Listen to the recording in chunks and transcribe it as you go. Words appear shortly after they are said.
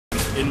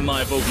in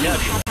my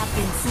vocabulary. Have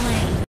been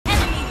slain.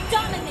 Enemy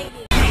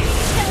dominated.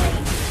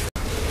 Killing.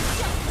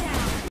 Shut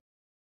down.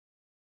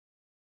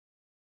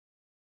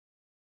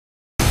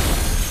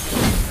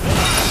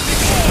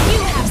 You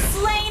have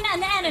slain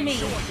an enemy.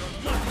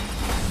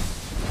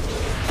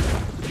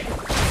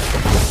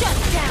 Shut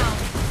down.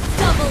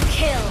 Double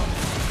kill.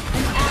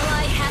 An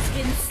ally has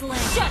been slain.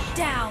 Shut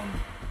down.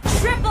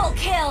 Triple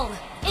kill.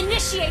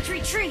 Initiate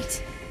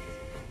retreat.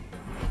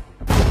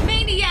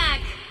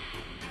 Maniac.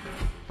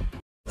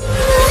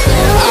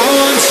 I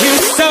want you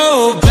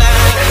so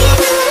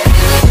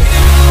bad.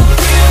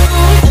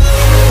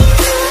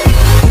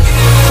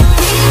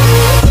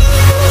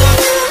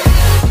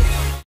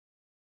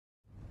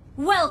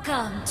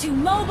 Welcome to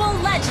Mobile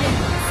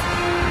Legends!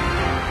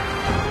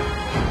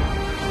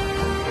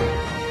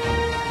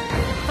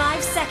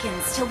 5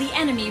 seconds till the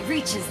enemy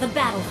reaches the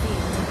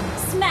battlefield.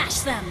 Smash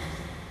them!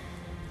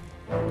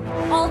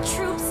 All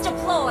troops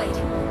deployed!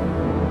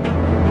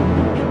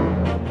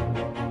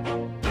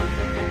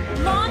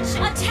 Launch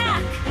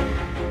attack!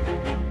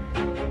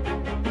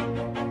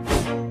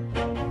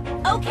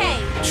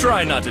 Okay!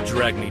 Try not to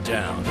drag me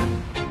down.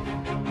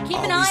 Keep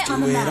an eye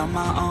on the Always do it map. on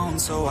my own,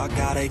 so I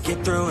gotta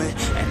get through it.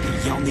 And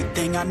the only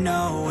thing I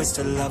know is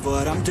to love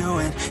what I'm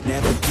doing.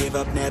 Never give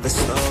up, never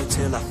slow,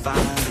 till I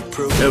finally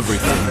prove it.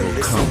 Everything Never will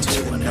listen come to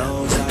to the an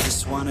no's, I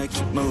just wanna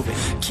keep moving.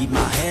 Keep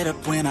my head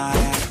up when I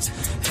act.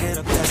 Head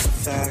up, that's a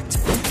fact.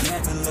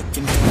 Never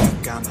looking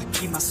back, I'ma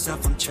keep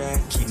myself on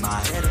track. Keep my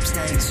head up,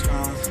 staying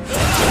strong.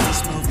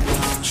 Just moving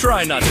on.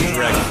 Try not to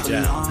drag me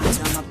down.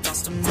 Tell my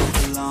thoughts to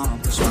move along.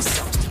 Push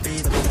myself to be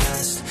the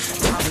best.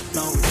 Time with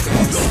no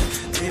regrets.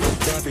 Live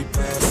with every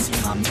breath.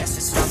 See my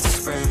message start to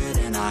spread.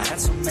 And I had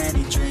so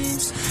many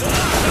dreams.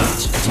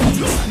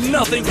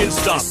 Nothing can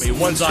stop me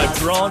once I've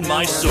drawn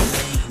my sword.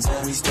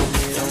 Always do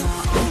it on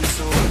my own,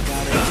 so I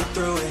gotta get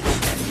through it.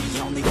 And the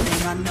only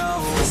thing I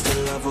know is to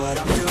love what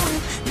I'm doing.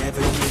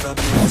 Never give up,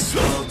 never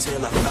slow,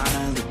 till I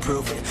finally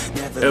prove it.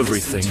 Never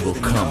Everything listen will the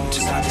come no's,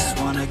 to an I just end.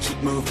 wanna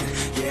keep moving.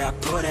 Yeah, I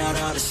put out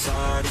all this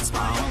art, it's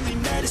my only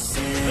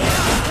medicine.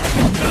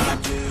 Everything I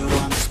do,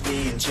 I'm just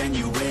being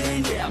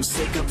genuine. Yeah, I'm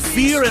sick of being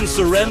Fear and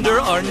screwed, surrender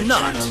feel my are own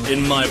not adrenaline.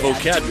 in my Yeah, I do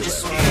vocabulary.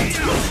 just what I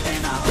do,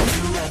 and I hope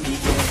you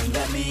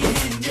let me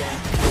in, yeah.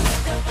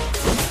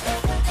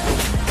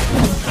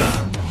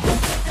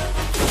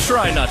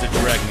 Try not to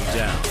drag me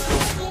down.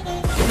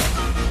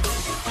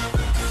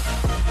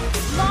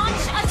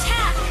 Launch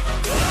attack!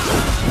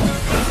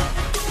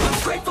 I'm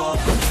grateful,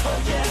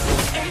 oh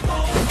yeah,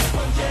 able,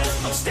 oh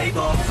yeah, I'm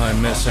stable. I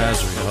miss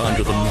Azria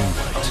under the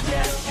moonlight,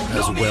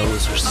 as well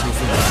as her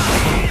silver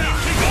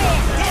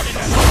lining.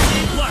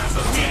 Launch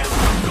attack!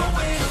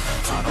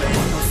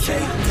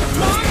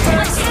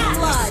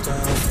 Blood!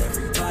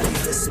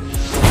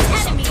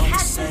 Enemy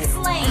has been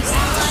slain!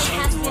 Ally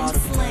has been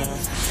slain!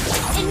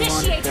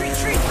 Initiate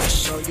retreat!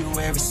 Show you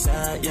every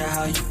side, yeah,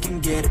 how you can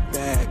get it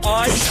back.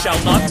 I shall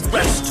not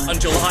rest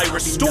until I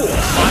restore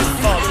my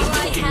father's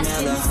Ally has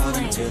Never been hug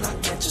slain! until I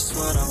get just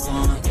what I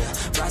want,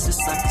 yeah. Rises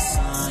like the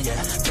sun,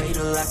 yeah.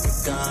 Fatal like a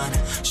gun.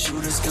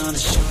 Shooter's gonna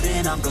shoot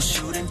and I'm gonna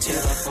shoot until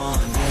I fall.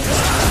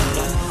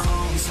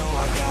 Yeah, so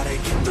I gotta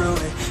get through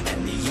it.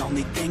 And the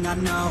only thing I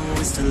know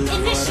is to love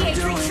Initiate what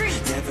I'm doing.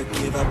 retreat. Never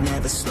give up,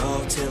 never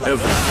slow till I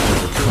Everything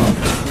will come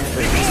to an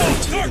never listen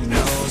to the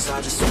no's.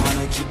 I just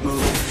wanna keep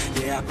moving.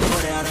 Yeah, I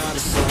put out all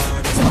the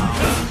art. It's my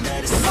own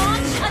medicine.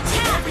 Launch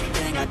attack!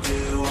 Everything I do,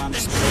 I'm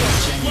just being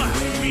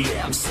genuine.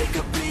 Yeah, I'm sick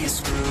of being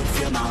screwed.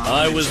 Feel my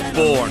I own was adrenaline.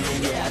 born.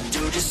 Yeah, I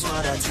do just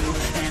what I do,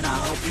 and I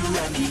hope you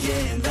let me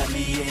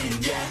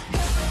in, yeah.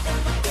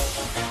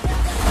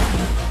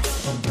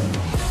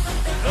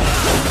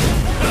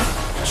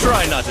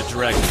 Try not to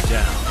drag me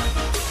down.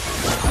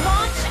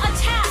 Launch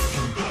attack!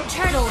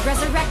 Turtle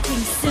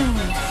resurrecting soon!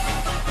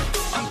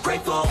 I'm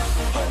grateful,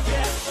 oh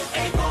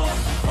yeah, able,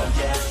 oh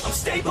yeah, I'm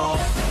stable,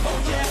 oh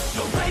yeah,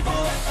 no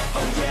label,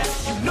 oh yeah,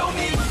 you know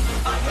me,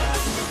 I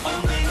have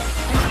only,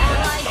 An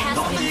ally has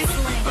lonely, been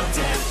slain! but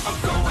damn, I'm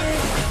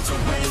going to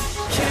win,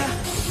 yeah.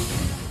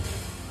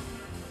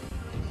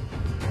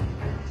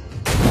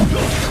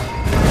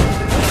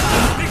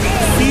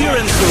 Fear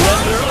and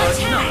surrender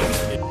are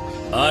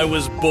not. I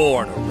was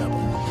born a rebel.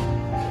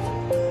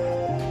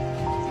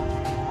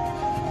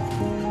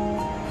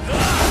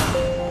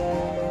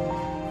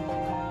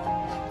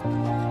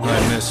 I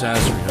miss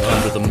Azria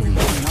under the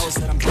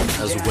moonlight,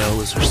 as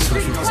well as her silver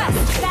lining.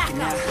 Request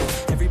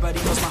backup! Everybody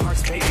knows my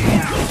heart's fake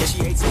now. Yeah,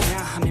 she hates me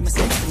now. I made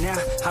mistakes, but now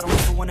I don't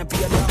ever wanna be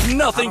alone.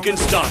 Nothing can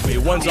stop me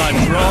once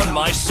I've drawn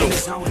my sword.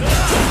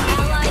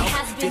 Ally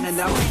has been Feeling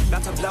low, slain!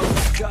 about to blow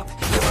back up.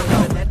 Never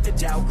gonna let the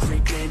doubt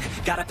creep in.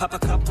 Gotta pop a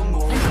couple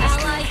more. An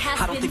ally I has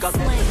don't been think I'll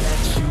ever slain!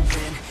 let you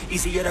in.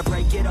 Easier to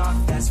break it off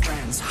best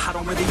friends. I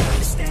don't really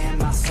understand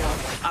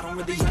myself. I don't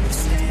really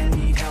understand,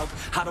 need help.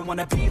 I don't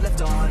wanna be left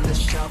on the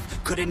shelf.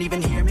 Couldn't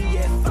even hear me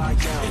if I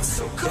yelled. It's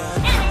so good.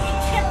 Enemy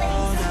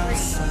killing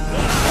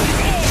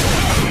spree!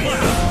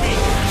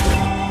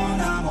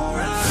 I'm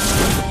alright.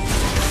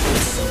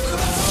 It's so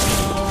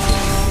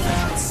cold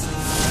outside.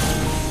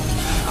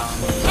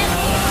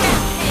 Enemy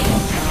rampage!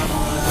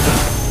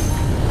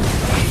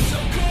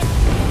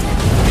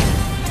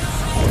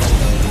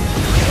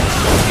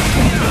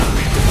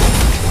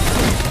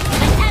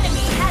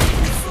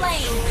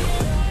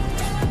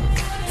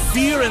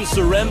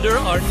 surrender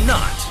are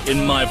not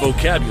in my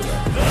vocabulary.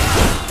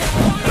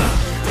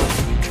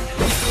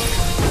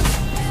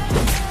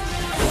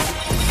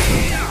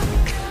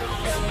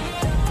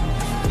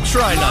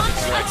 Try not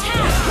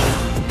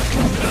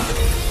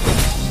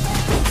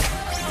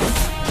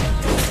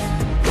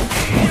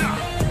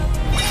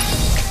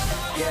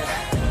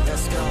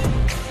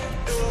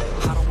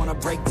to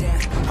break down.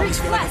 Always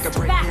feel like I could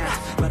break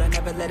now, but I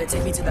never let it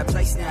take me to that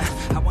place now.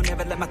 I won't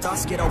ever let my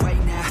thoughts get away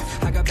now.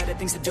 I got better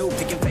things to do,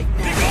 thinking fake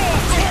now. An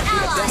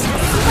ally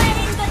has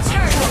slain the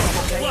turtle.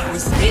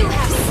 You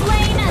have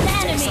slain an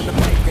enemy.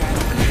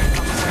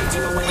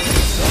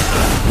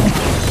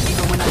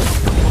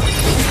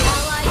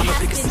 Ally has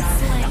been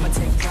slain. I'ma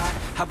take pride.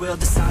 I will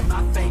decide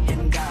my fate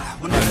and die.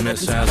 I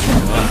miss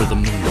Azrael under the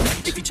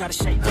moonlight, If you try to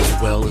shake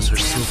as well as her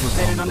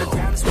silver on the longbow.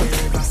 ground is where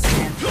I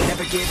stand.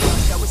 Never give up,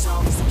 that was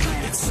always the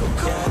plan. It's so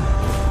cold.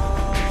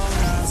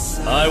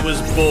 I was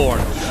born.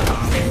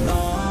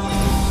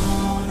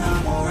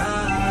 I'm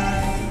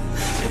alright.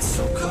 It's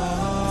so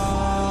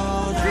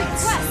cold.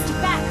 Request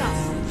backup.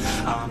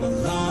 I'm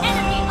alone.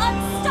 Enemy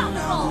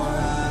unstoppable.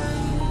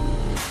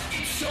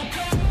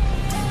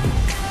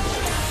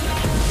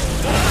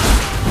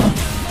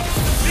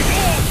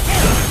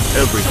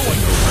 Everything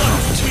will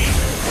come to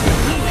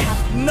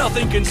me.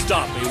 Nothing can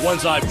stop me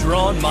once I've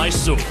drawn my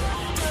sword.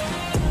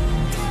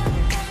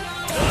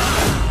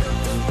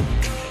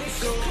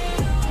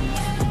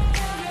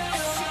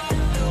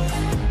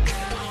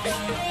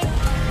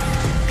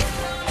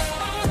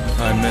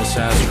 I miss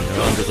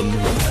Azrael under the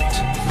moonlight,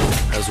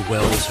 as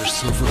well as her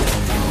silver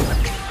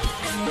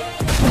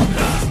longbow.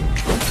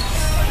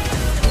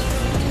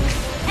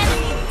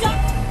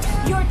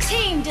 Your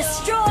team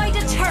destroyed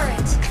a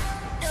turret.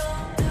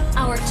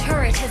 Our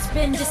turret has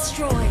been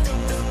destroyed.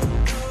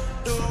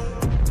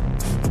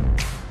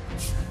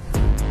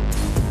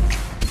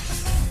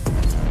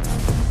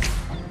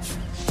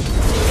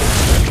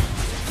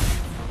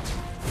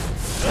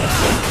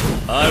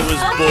 I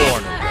was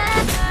born.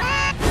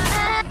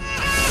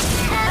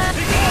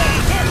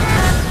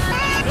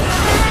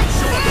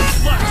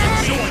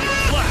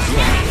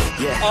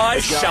 I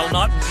shall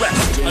not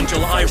rest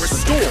until I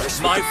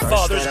restore my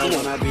father's glory.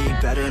 I wanna be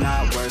better,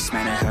 not worse,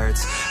 man, it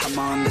hurts. I'm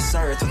on this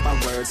earth with my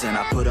words, and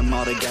I put them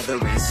all together,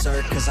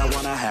 insert, cause I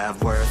wanna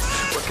have worth.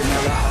 Working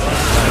hella hard.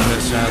 I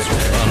miss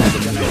Azrael under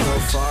the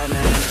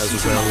moonlight,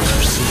 as well as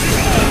her silver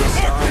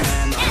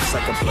longbow. It's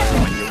like a blur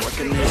when you're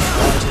working this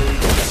hard till you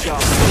get the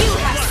job. You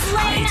have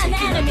slain an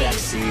enemy.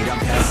 Backseat, I'm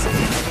passing.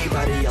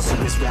 Anybody else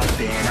who is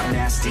rapping, I'm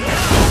nasty.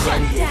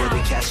 Nobody able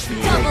to catch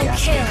me. Double They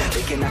gas me. kill.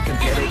 They cannot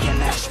compare, they can't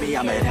match me.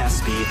 I'm at half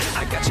speed.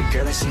 I got your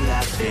girl and she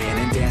laughing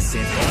and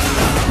dancing.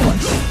 What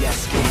she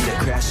asking to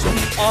crash me.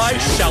 I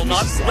shall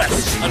not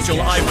rest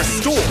until I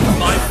restore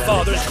my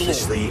father's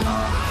glory. I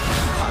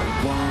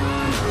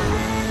wanna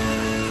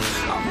live.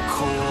 I'm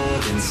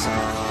cold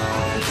inside.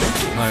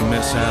 I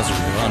miss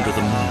Azrael under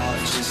the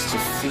moonlight,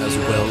 as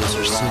well as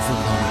her silver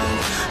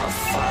longbow. A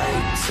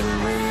fight to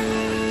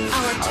live.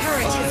 Our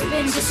turret has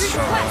been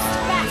destroyed.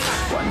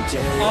 Backup. One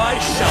day I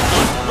shall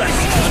not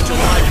rest until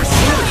I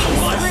restore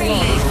my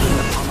father.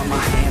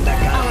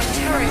 Our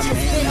turret has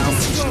been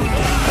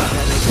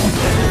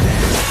destroyed.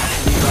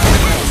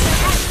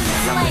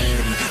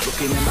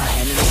 looking in my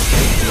hand and it's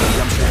empty.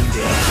 I'm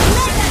trending.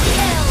 Mega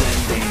kill.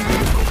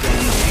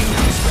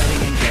 I'm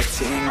spreading and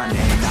getting my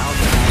name out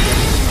there.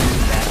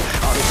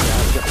 All this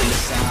love up in the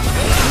sound.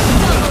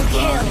 Double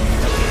kill.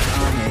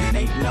 Coming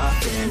ain't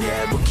nothing.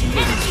 Yeah, we'll keep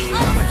it here.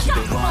 I'ma keep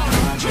it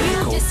 100.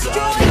 You Cold destroy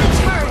blood. the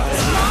turret.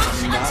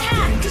 Launch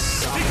attack.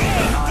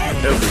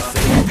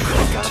 Everything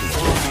will come to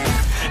you.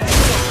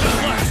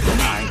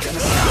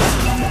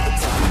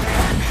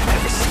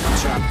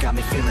 Got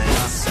me feeling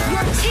awesome.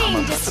 Your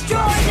team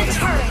destroyed the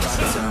turret.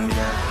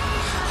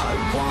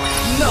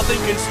 Nothing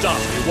can stop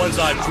me once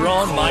I've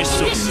drawn my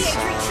sword. Initiate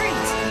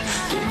retreat.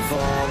 Give all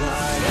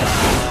I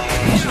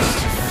got just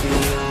to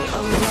feel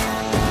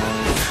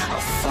alive. A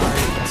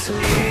fight to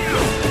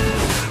live,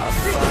 a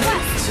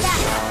fight to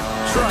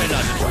strive. Try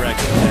not to drag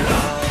me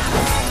down.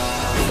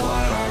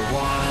 What I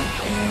want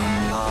in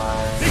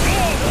life.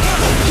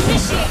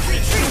 Initiate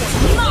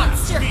retreat.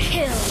 Monster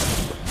kill.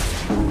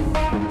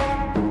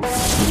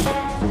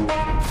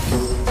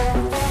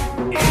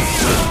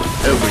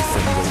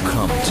 Everything will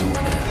come to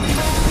an end.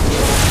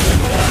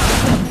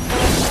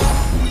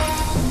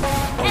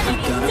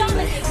 Enemy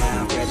dominated.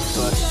 Now ready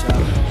for the show.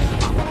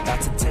 I'm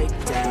about to take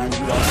down. You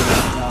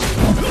already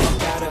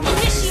know.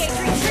 Initiate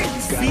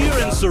retreat. Fear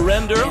and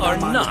surrender are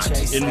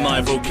not in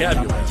my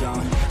vocabulary.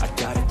 I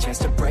got a chance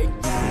to break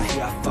now.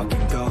 Here I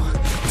fucking go.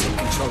 Take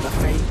control of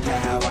fate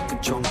now. I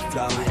control my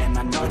flow. And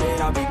I know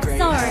that I'll be great.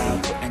 Sorry.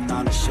 Now, putting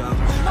on a show.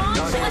 I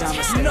know that I'm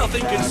a star.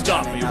 Nothing can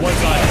stop me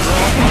once I've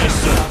drawn my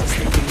sword.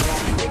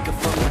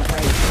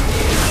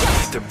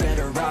 They're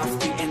better off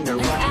being their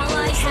own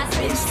ally has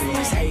been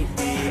streets slain. hate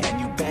me,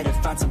 and you better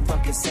find some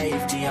fucking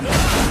safety. I'm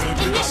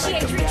like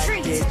Initiate a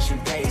retreat. bitch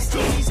and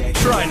pasties.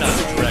 Try not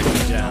to drag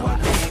me down. I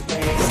ain't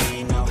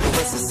lazy, no.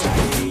 But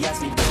society has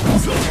me doing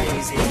so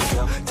crazy,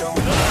 yo. Don't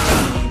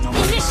let me, no.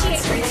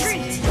 Initiate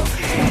retreat.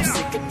 I'm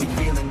sick of me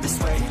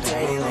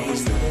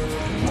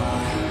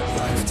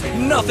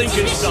Nothing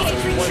can stop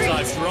me once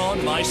I've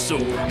drawn my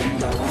sword.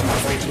 And I will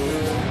never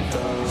give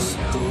those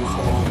who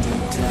hold me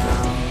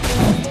down.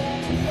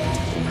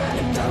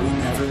 And I will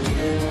never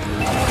give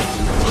up.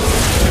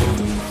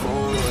 Moving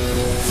forward.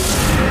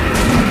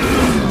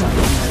 And I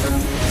will never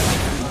miss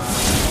my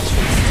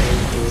chance.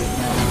 Take it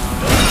now.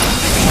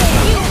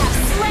 You have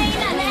slain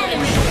an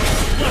enemy!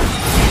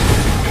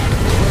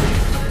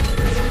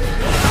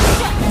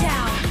 Shut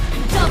down!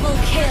 Double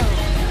kill!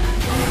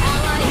 An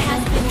ally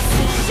has been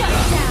shut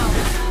down!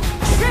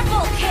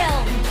 Triple kill!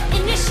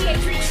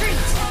 Initiate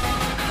retreat!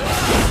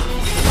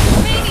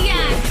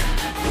 Maniac!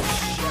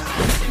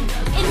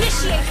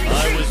 Initiate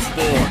retreat! I was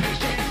born.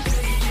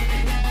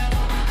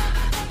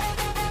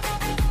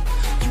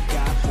 You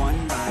got one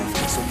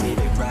life, so live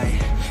it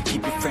right.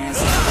 Keep your friends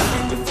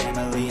and your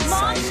family in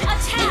Launch sight.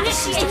 attack!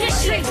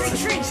 Initiate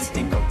retreat!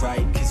 Think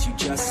alright, cause you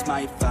just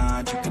might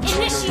find you can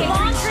Initiate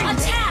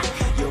attack!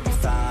 You'll be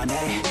fine,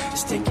 eh?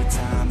 Just take your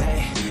time,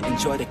 eh?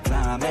 Enjoy the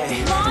climb,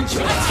 eh? Launch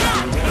Enjoy the attack!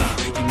 climb, eh?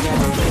 You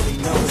never really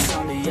know what's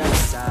on the other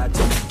side.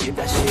 Don't give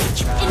that shit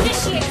a try.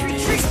 Initiate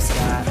retreat!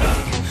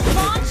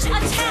 Launch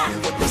attack!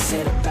 What they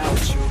said about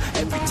you,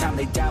 every time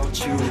they doubt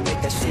you,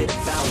 make that shit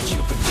about you.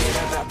 Forget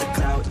about the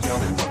clout, yo.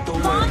 Fuck the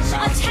word Launch of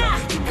mouth, yo.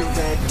 attack! Keep your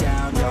head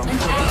down, yo. An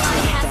ally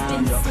has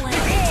been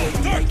slain.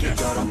 Break it,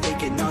 yo. Don't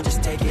think it, no,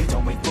 just take it.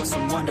 Don't wait for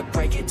someone to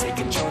break it. Take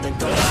control and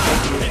don't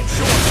take it.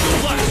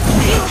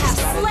 You have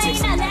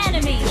slain an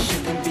enemy!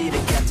 Shouldn't be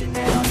the captain,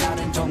 and I'm out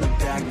and on the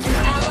back.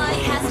 Ally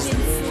has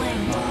been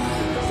slain.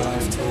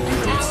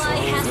 An ally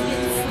has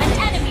been. An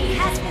enemy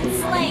has been I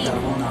slain.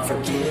 will not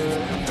forgive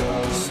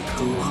those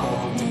who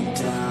hold me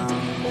down.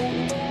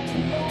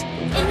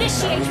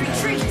 Initiate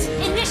retreat!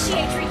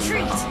 Initiate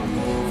retreat!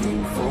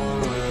 Moving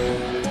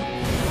forward,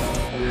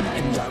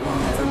 and I will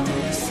never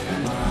miss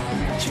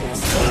my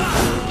chance.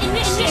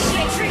 Initiate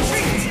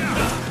retreat!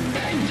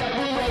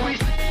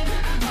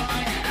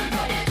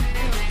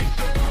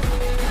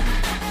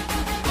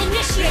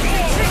 Initiate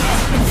retreat!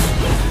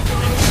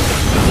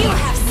 You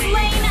have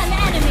slain an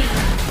enemy!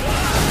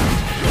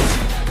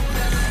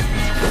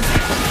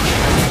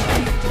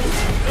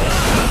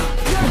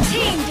 Your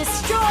team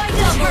destroyed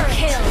the double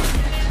kill!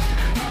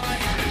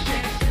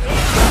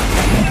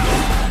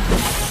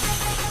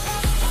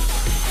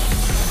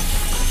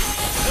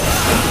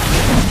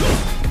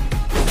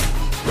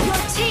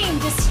 Your team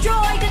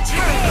destroyed a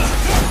turret!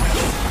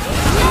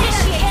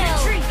 Initiate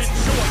retreat!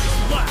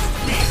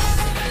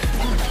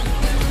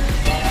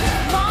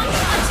 Launch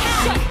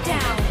attack! Shut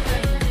down!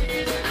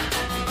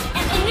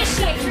 And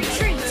initiate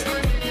retreat!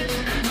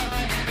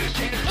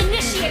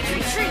 Initiate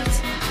retreat!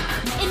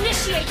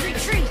 Initiate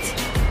retreat!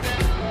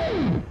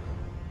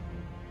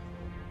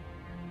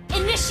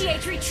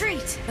 Initiate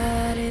retreat!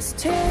 But it's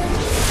too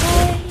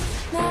late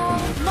now.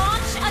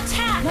 Launch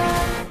attack!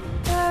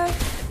 Never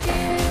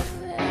you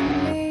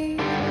and me.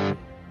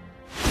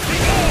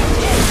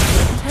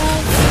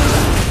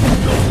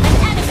 An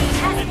enemy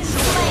has been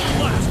slain!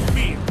 Blast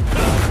me!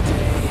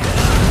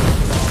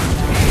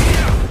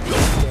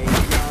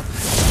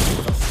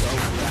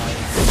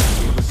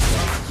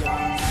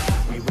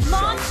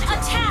 Launch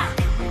attack!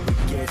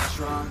 Get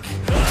drunk,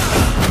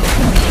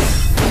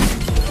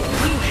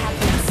 You have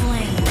been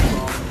slain!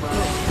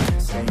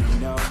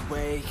 staying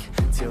awake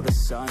till the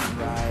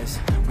sunrise.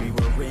 We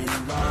were in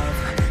love,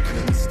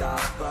 couldn't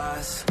stop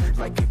us.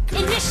 Like a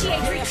good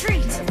Initiate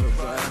retreat!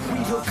 we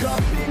hook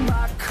up in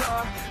my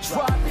car,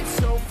 driving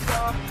so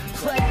far.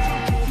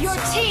 Your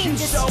team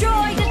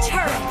destroyed a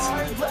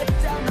turret! Let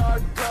down our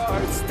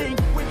guards, think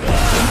with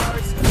our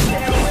hearts.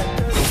 Stand with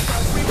the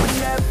stars, we would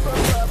never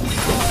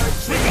apart.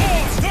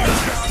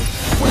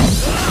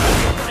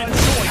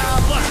 Enjoy your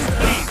blast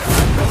me!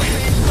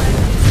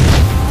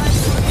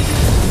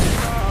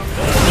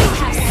 You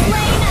have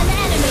slain an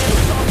enemy!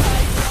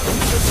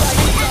 An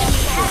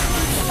enemy has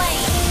been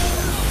slain!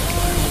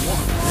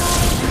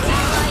 An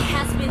ally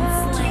has been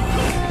slain!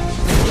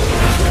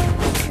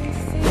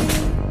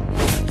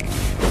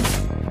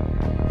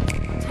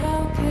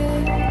 How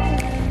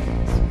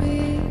careless we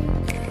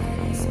got.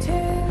 It's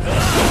too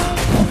late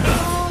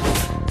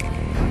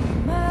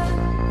now.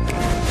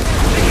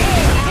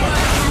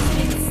 Ally has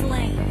been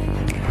slain!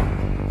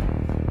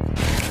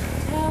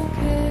 How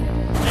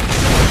careless.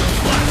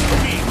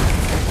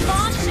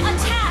 Launch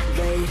attack!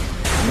 Late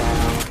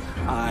now,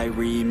 I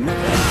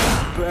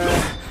remember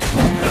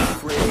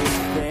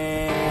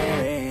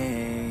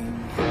everything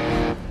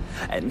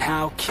and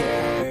how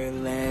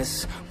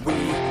careless we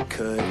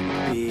could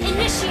be.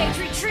 Initiate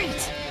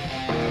retreat!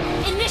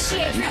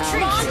 Initiate And how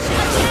retreat! Launch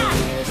attack!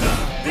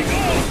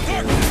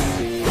 careless